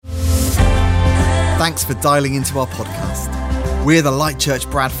Thanks for dialing into our podcast. We're the Light Church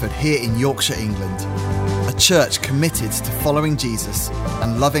Bradford here in Yorkshire, England. A church committed to following Jesus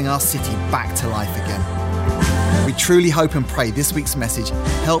and loving our city back to life again. We truly hope and pray this week's message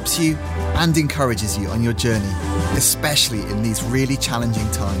helps you and encourages you on your journey, especially in these really challenging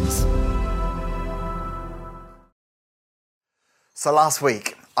times. So last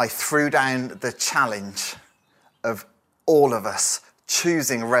week, I threw down the challenge of all of us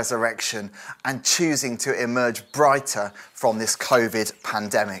choosing resurrection and choosing to emerge brighter from this COVID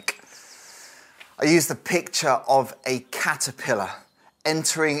pandemic. I used the picture of a caterpillar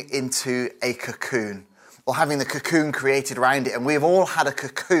entering into a cocoon, or having the cocoon created around it. And we've all had a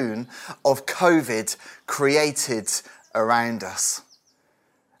cocoon of COVID created around us.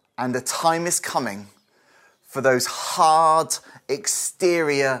 And the time is coming for those hard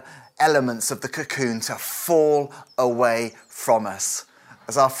exterior elements of the cocoon to fall away from us.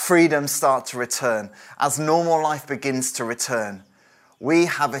 As our freedoms start to return, as normal life begins to return, we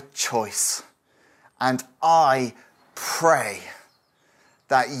have a choice. And I pray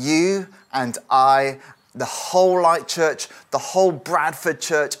that you and I, the whole Light Church, the whole Bradford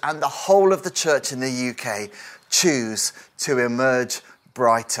Church, and the whole of the church in the UK choose to emerge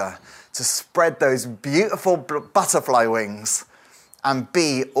brighter, to spread those beautiful butterfly wings and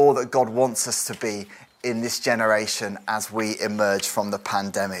be all that God wants us to be in this generation as we emerge from the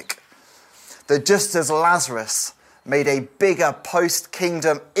pandemic. That just as Lazarus made a bigger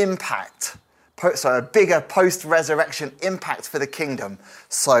post-kingdom impact, a bigger post-resurrection impact for the kingdom,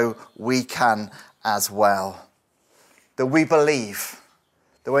 so we can as well. That we believe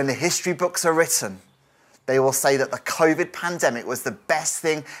that when the history books are written, they will say that the COVID pandemic was the best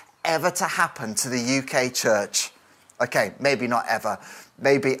thing ever to happen to the UK church. Okay, maybe not ever.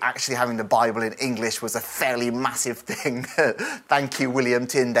 Maybe actually having the Bible in English was a fairly massive thing. Thank you, William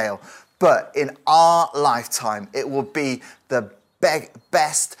Tyndale. But in our lifetime, it will be the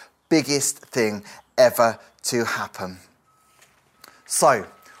best, biggest thing ever to happen. So,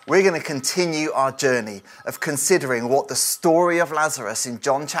 we're going to continue our journey of considering what the story of Lazarus in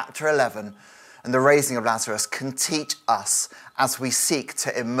John chapter 11 and the raising of Lazarus can teach us as we seek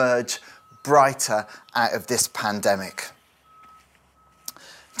to emerge brighter out of this pandemic.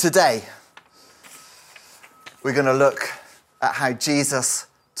 Today, we're going to look at how Jesus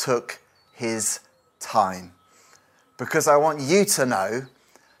took his time. Because I want you to know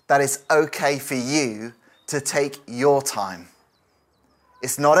that it's okay for you to take your time.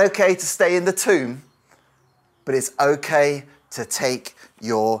 It's not okay to stay in the tomb, but it's okay to take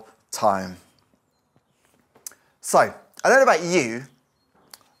your time. So, I don't know about you,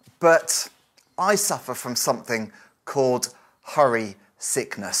 but I suffer from something called hurry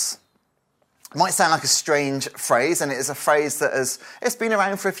sickness. It might sound like a strange phrase, and it is a phrase that it's been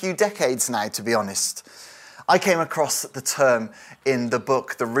around for a few decades now, to be honest. I came across the term in the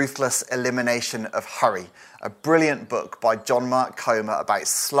book, The Ruthless Elimination of Hurry, a brilliant book by John Mark Comer about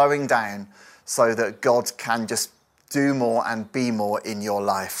slowing down so that God can just do more and be more in your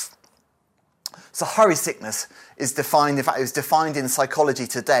life. So hurry sickness is defined, in fact, it was defined in psychology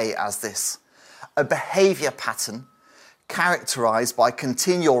today as this: a behaviour pattern characterised by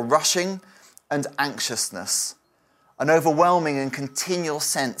continual rushing and anxiousness, an overwhelming and continual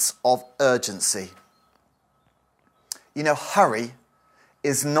sense of urgency. You know, hurry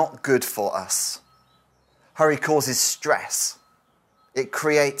is not good for us. Hurry causes stress. It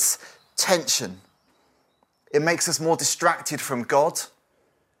creates tension. It makes us more distracted from God.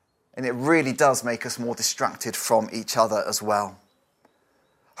 And it really does make us more distracted from each other as well.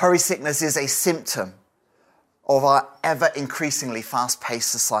 Hurry sickness is a symptom of our ever increasingly fast-paced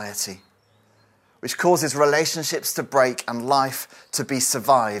society, which causes relationships to break and life to be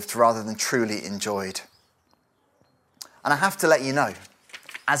survived rather than truly enjoyed. And I have to let you know,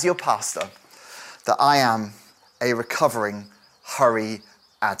 as your pastor, that I am a recovering hurry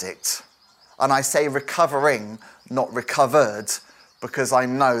addict. And I say recovering, not recovered, because I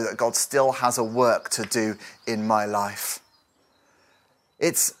know that God still has a work to do in my life.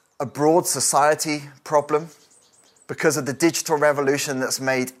 It's a broad society problem because of the digital revolution that's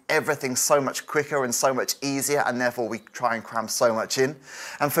made everything so much quicker and so much easier, and therefore we try and cram so much in.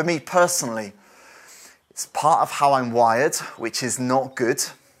 And for me personally, it's part of how I'm wired, which is not good.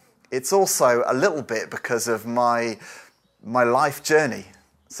 It's also a little bit because of my life journey.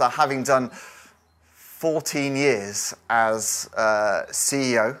 So having done 14 years as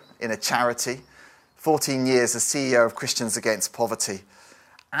CEO in a charity, 14 years as CEO of Christians Against Poverty,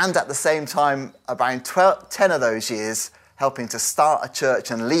 and at the same time, about 10 of those years helping to start a church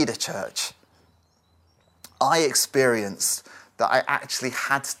and lead a church, I experienced that I actually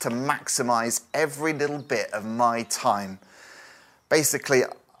had to maximize every little bit of my time. Basically,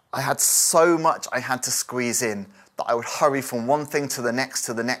 I had so much I had to squeeze in that I would hurry from one thing to the next,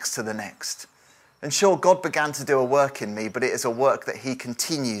 to the next, to the next. And sure, God began to do a work in me, but it is a work that he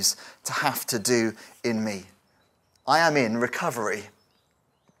continues to have to do in me. I am in recovery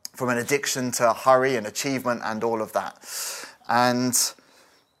from an addiction to hurry and achievement and all of that. And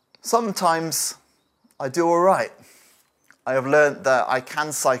sometimes I do all right. I have learned that I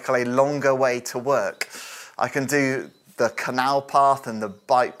can cycle a longer way to work. I can do the canal path and the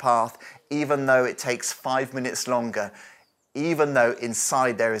bike path, even though it takes 5 minutes longer, even though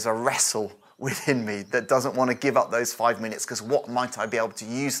inside there is a wrestle within me that doesn't want to give up those 5 minutes, because what might I be able to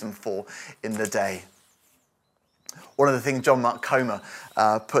use them for in the day? One of the things John Mark Comer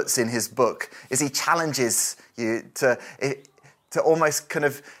puts in his book is he challenges you to almost kind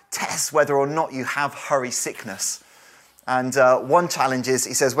of test whether or not you have hurry sickness. And one challenge is,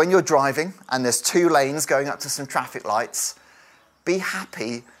 he says, when you're driving and there's 2 lanes going up to some traffic lights, be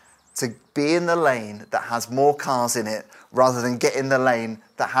happy to be in the lane that has more cars in it rather than get in the lane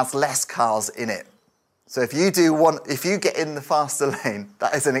that has less cars in it. So if you get in the faster lane,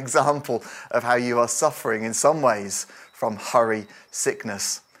 that is an example of how you are suffering in some ways from hurry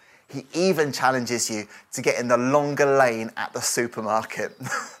sickness. He even challenges you to get in the longer lane at the supermarket.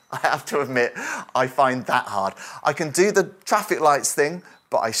 I have to admit, I find that hard. I can do the traffic lights thing,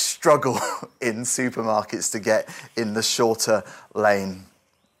 but I struggle in supermarkets to get in the shorter lane.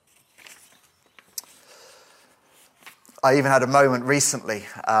 I even had a moment recently.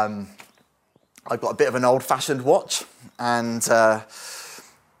 I've got a bit of an old-fashioned watch, and I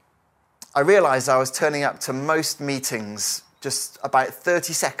realised I was turning up to most meetings just about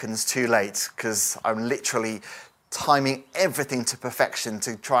 30 seconds too late, because I'm literally timing everything to perfection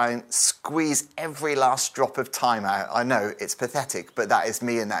to try and squeeze every last drop of time out. I know, it's pathetic, but that is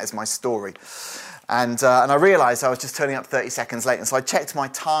me and that is my story. And I realised I was just turning up 30 seconds late, and so I checked my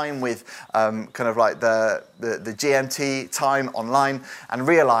time with kind of like the GMT time online, and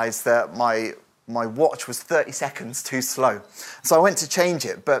realised that my watch was 30 seconds too slow. So I went to change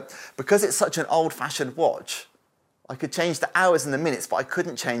it, but because it's such an old-fashioned watch, I could change the hours and the minutes, but I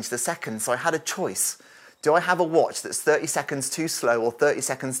couldn't change the seconds, so I had a choice. Do I have a watch that's 30 seconds too slow or 30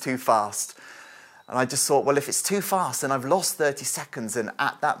 seconds too fast? And I just thought, well, if it's too fast, then I've lost 30 seconds. And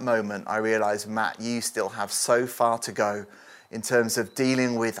at that moment, I realised, Matt, you still have so far to go in terms of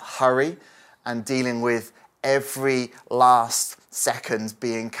dealing with hurry and dealing with every last second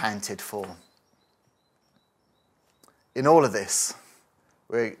being counted for. In all of this,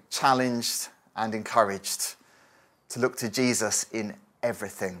 we're challenged and encouraged to look to Jesus in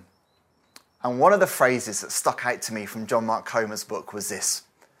everything. And one of the phrases that stuck out to me from John Mark Comer's book was this: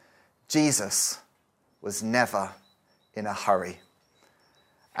 Jesus was never in a hurry.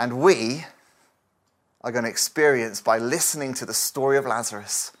 And we are going to experience, by listening to the story of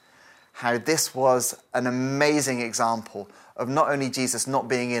Lazarus, how this was an amazing example of not only Jesus not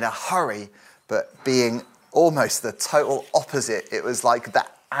being in a hurry, but being almost the total opposite. It was like the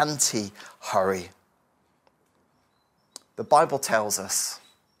anti-hurry. The Bible tells us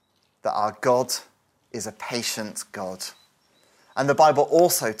that our God is a patient God. And the Bible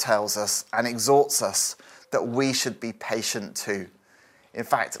also tells us and exhorts us that we should be patient too. In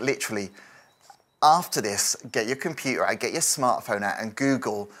fact, literally, after this, get your computer out, get your smartphone out and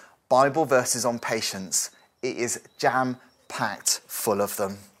Google Bible verses on patience. It is jam-packed full of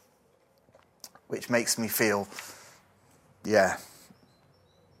them, which makes me feel,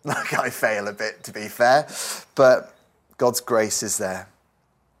 like I fail a bit, to be fair, but God's grace is there.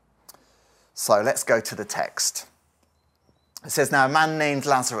 So let's go to the text. It says, now a man named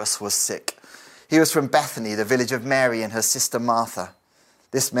Lazarus was sick. He was from Bethany, the village of Mary and her sister Martha.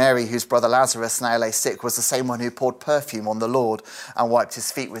 This Mary, whose brother Lazarus now lay sick, was the same one who poured perfume on the Lord and wiped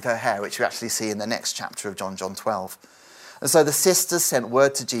his feet with her hair, which we actually see in the next chapter of John 12. And so the sisters sent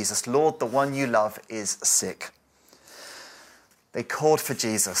word to Jesus, Lord, the one you love is sick. They called for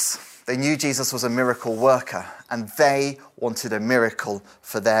Jesus. They knew Jesus was a miracle worker, and they wanted a miracle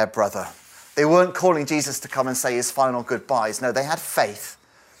for their brother. They weren't calling Jesus to come and say his final goodbyes. No, they had faith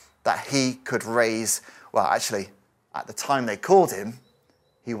that he could raise, well, actually, at the time they called him,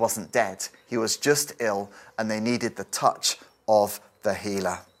 he wasn't dead. He was just ill, and they needed the touch of the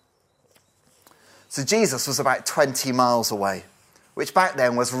healer. So Jesus was about 20 miles away, which back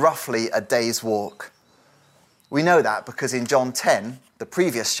then was roughly a day's walk. We know that because in John 10, the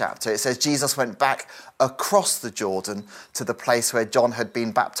previous chapter, it says Jesus went back across the Jordan to the place where John had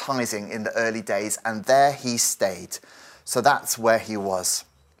been baptizing in the early days, and there he stayed. So that's where he was.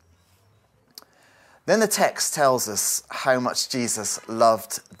 Then the text tells us how much Jesus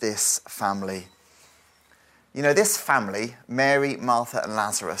loved this family. You know, this family, Mary, Martha, and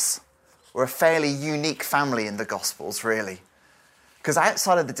Lazarus, were a fairly unique family in the Gospels, really. Because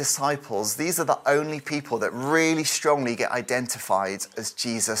outside of the disciples, these are the only people that really strongly get identified as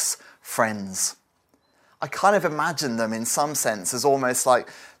Jesus' friends. I kind of imagine them in some sense as almost like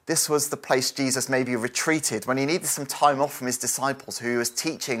this was the place Jesus maybe retreated when he needed some time off from his disciples who he was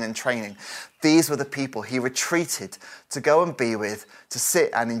teaching and training. These were the people he retreated to go and be with, to sit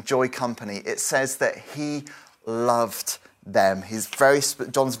and enjoy company. It says that he loved them.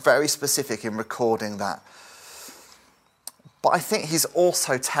 John's very specific in recording that. But I think he's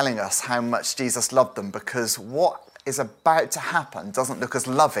also telling us how much Jesus loved them, because what is about to happen doesn't look as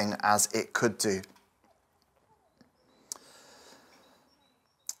loving as it could do.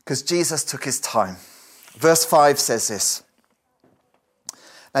 Because Jesus took his time. Verse 5 says this.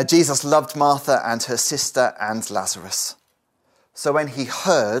 Now Jesus loved Martha and her sister and Lazarus. So when he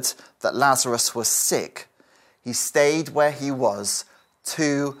heard that Lazarus was sick, he stayed where he was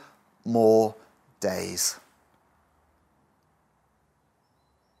 2 more days.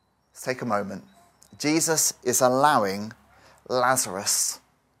 Let's take a moment. Jesus is allowing Lazarus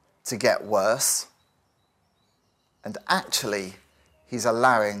to get worse, and actually he's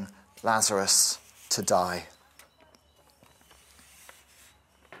allowing Lazarus to die.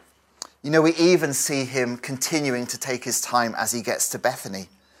 You know, we even see him continuing to take his time as he gets to Bethany.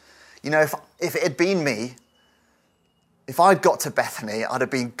 You know, if it had been me, if I'd got to Bethany, I'd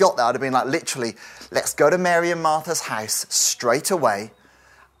have been like, literally, let's go to Mary and Martha's house straight away,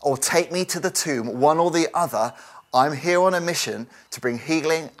 or take me to the tomb, one or the other. I'm here on a mission to bring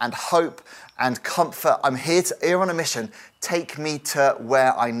healing and hope and comfort. I'm here on a mission. Take me to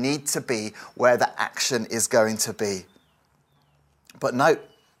where I need to be, where the action is going to be. But no,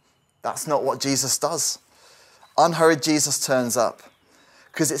 that's not what Jesus does. Unhurried, Jesus turns up.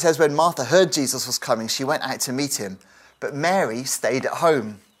 Because it says when Martha heard Jesus was coming, she went out to meet him. But Mary stayed at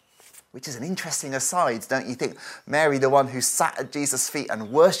home, which is an interesting aside, don't you think? Mary, the one who sat at Jesus' feet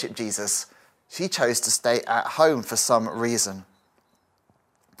and worshipped Jesus, she chose to stay at home for some reason.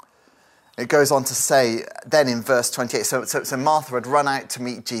 It goes on to say, then in verse 28, so Martha had run out to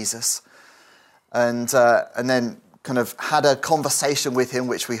meet Jesus and then kind of had a conversation with him,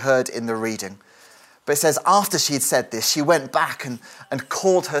 which we heard in the reading. But it says after she'd said this, she went back and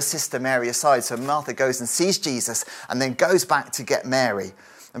called her sister Mary aside. So Martha goes and sees Jesus and then goes back to get Mary.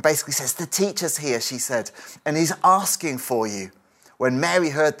 And basically says, the teacher's here, she said, and he's asking for you. When Mary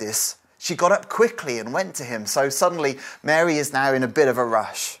heard this, she got up quickly and went to him. So suddenly Mary is now in a bit of a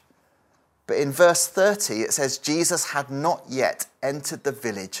rush. But in verse 30, it says Jesus had not yet entered the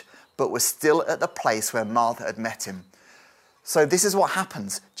village, but was still at the place where Martha had met him. So this is what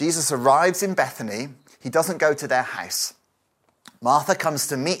happens. Jesus arrives in Bethany. He doesn't go to their house. Martha comes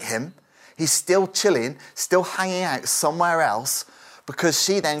to meet him. He's still chilling, still hanging out somewhere else, because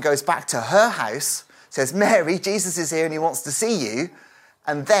she then goes back to her house, says, Mary, Jesus is here and he wants to see you.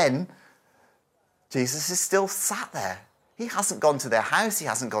 And then Jesus is still sat there. He hasn't gone to their house. He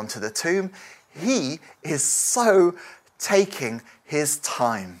hasn't gone to the tomb. He is so taking his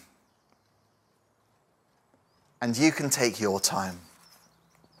time. And you can take your time.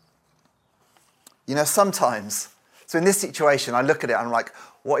 You know, sometimes, so in this situation, I look at it and I'm like,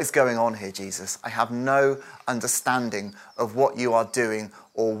 what is going on here, Jesus? I have no understanding of what you are doing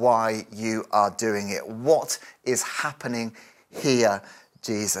or why you are doing it. What is happening here,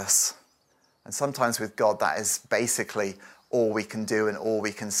 Jesus? And sometimes with God, that is basically all we can do and all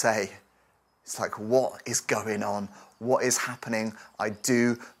we can say. It's like, what is going on? What is happening? I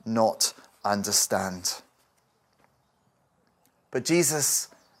do not understand. But Jesus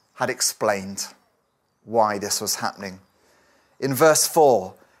had explained why this was happening. In verse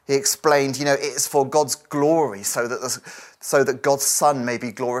 4, he explained, you know, it's for God's glory, so that God's Son may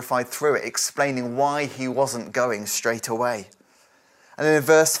be glorified through it, explaining why he wasn't going straight away. And then in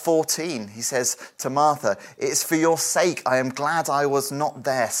verse 14, he says to Martha, it's for your sake I am glad I was not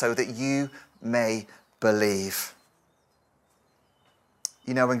there, so that you may believe.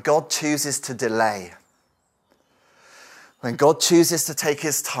 You know, when God chooses to delay, when God chooses to take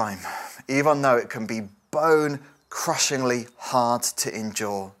his time, even though it can be bone-crushingly hard to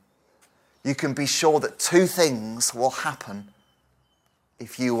endure, you can be sure that 2 things will happen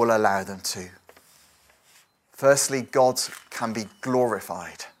if you will allow them to. Firstly, God can be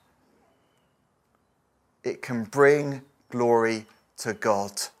glorified. It can bring glory to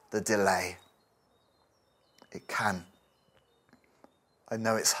God, the delay. It can. I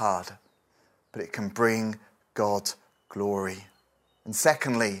know it's hard, but it can bring God glory. And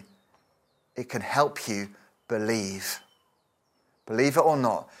secondly, It can help you believe. Believe it or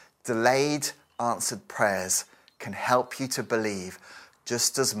not, delayed answered prayers can help you to believe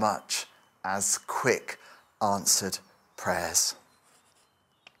just as much as quick answered prayers.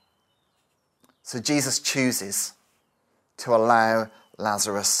 So Jesus chooses to allow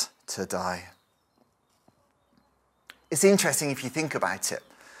Lazarus to die. It's interesting if you think about it.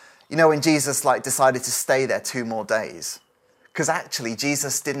 You know, when Jesus decided to stay there 2 more days, because actually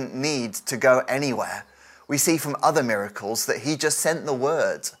Jesus didn't need to go anywhere. We see from other miracles that he just sent the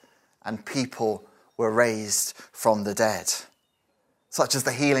word and people were raised from the dead, such as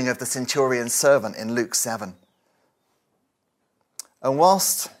the healing of the centurion's servant in Luke 7. And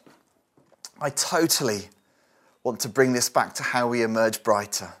whilst I totally want to bring this back to how we emerge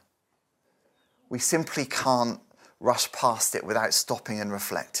brighter, we simply can't rush past it without stopping and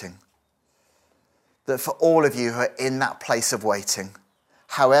reflecting. That for all of you who are in that place of waiting,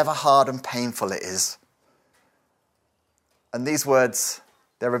 however hard and painful it is, and these words,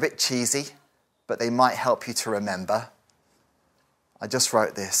 they're a bit cheesy, but they might help you to remember. I just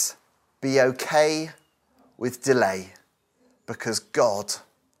wrote this: be okay with delay because God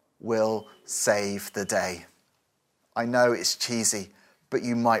will save the day. I know it's cheesy, but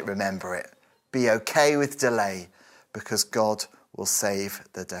you might remember it. Be okay with delay because God will save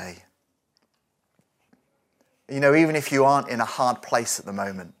the day. You know, even if you aren't in a hard place at the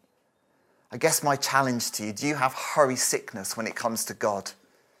moment, I guess my challenge to you, do you have hurry sickness when it comes to God?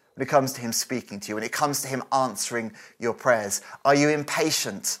 When it comes to him speaking to you, when it comes to him answering your prayers? Are you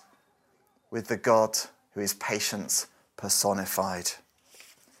impatient with the God who is patience personified?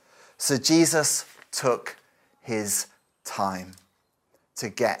 So Jesus took his time to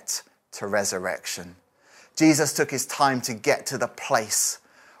get to resurrection. Jesus took his time to get to the place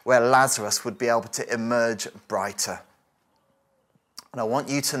where Lazarus would be able to emerge brighter. And I want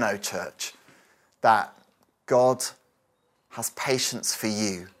you to know, church, that God has patience for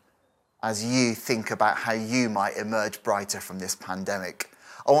you as you think about how you might emerge brighter from this pandemic.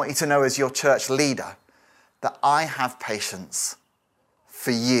 I want you to know as your church leader that I have patience for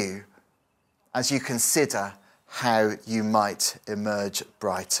you as you consider how you might emerge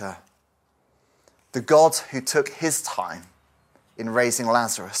brighter. The God who took his time in raising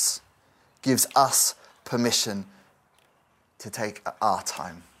Lazarus gives us permission to take our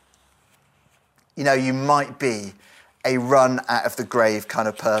time. You know, you might be a run out of the grave kind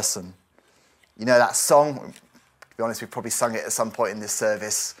of person. You know that song? To be honest, we probably sung it at some point in this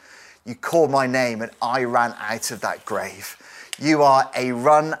service. You called my name and I ran out of that grave. You are a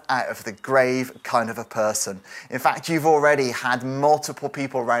run out of the grave kind of a person. In fact, you've already had multiple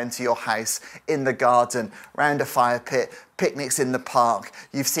people round to your house, in the garden, round a fire pit, picnics in the park.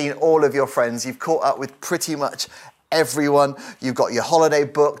 You've seen all of your friends. You've caught up with pretty much everyone. You've got your holiday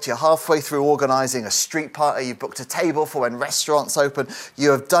booked. You're halfway through organising a street party. You've booked a table for when restaurants open. You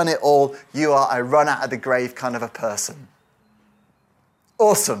have done it all. You are a run out of the grave kind of a person.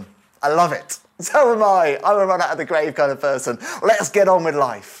 Awesome. I love it. So am I. I'm a run out of the grave kind of person. Let's get on with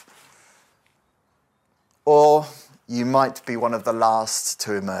life. Or you might be one of the last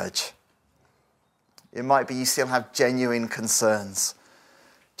to emerge. It might be you still have genuine concerns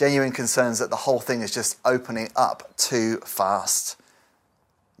that the whole thing is just opening up too fast.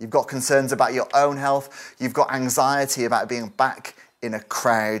 You've got concerns about your own health. You've got anxiety about being back in a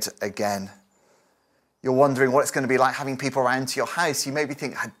crowd again. You're wondering what it's going to be like having people around to your house. You maybe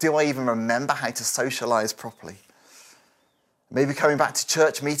think, do I even remember how to socialise properly? Maybe coming back to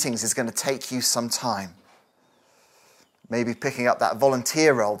church meetings is going to take you some time. Maybe picking up that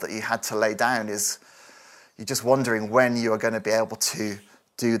volunteer role that you had to lay down is, you're just wondering when you are going to be able to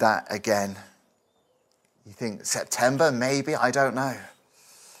do that again. You think September, maybe, I don't know.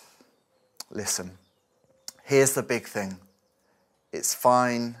 Listen, here's the big thing. It's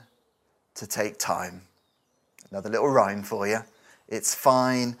fine to take time. Another little rhyme for you. It's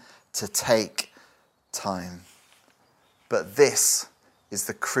fine to take time. But this is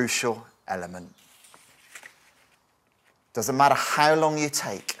the crucial element. Doesn't matter how long you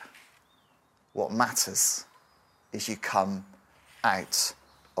take. What matters is you come out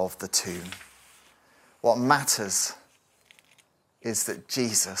of the tomb. What matters is that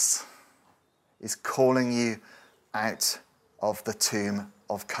Jesus is calling you out of the tomb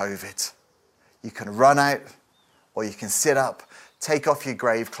of COVID. You can run out or you can sit up, take off your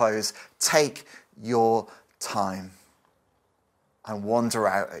grave clothes, take your time and wander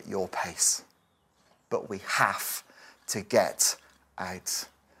out at your pace. But we have to get out.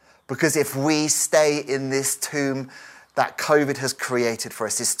 Because if we stay in this tomb that COVID has created for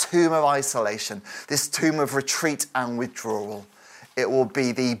us, this tomb of isolation, this tomb of retreat and withdrawal, it will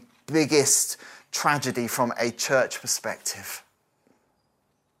be the biggest tragedy from a church perspective.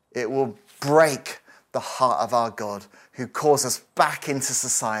 It will break the heart of our God, who calls us back into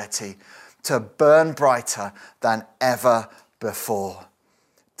society to burn brighter than ever before.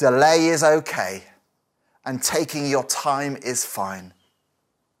 Delay is okay, and taking your time is fine.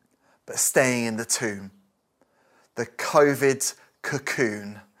 But staying in the tomb, the COVID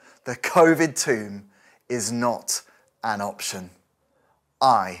cocoon, the COVID tomb is not an option.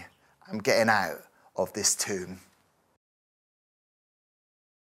 I am getting out of this tomb.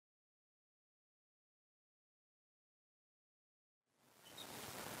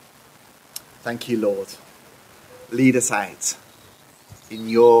 Thank you, Lord. Lead us out in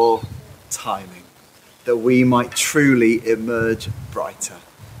your timing, that we might truly emerge brighter.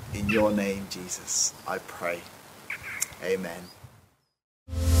 In your name, Jesus, I pray. Amen.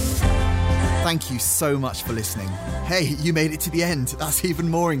 Thank you so much for listening. Hey, you made it to the end. That's even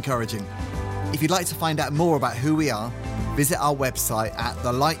more encouraging. If you'd like to find out more about who we are, visit our website at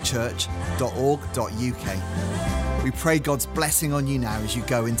thelightchurch.org.uk. We pray God's blessing on you now as you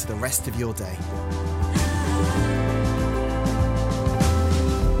go into the rest of your day.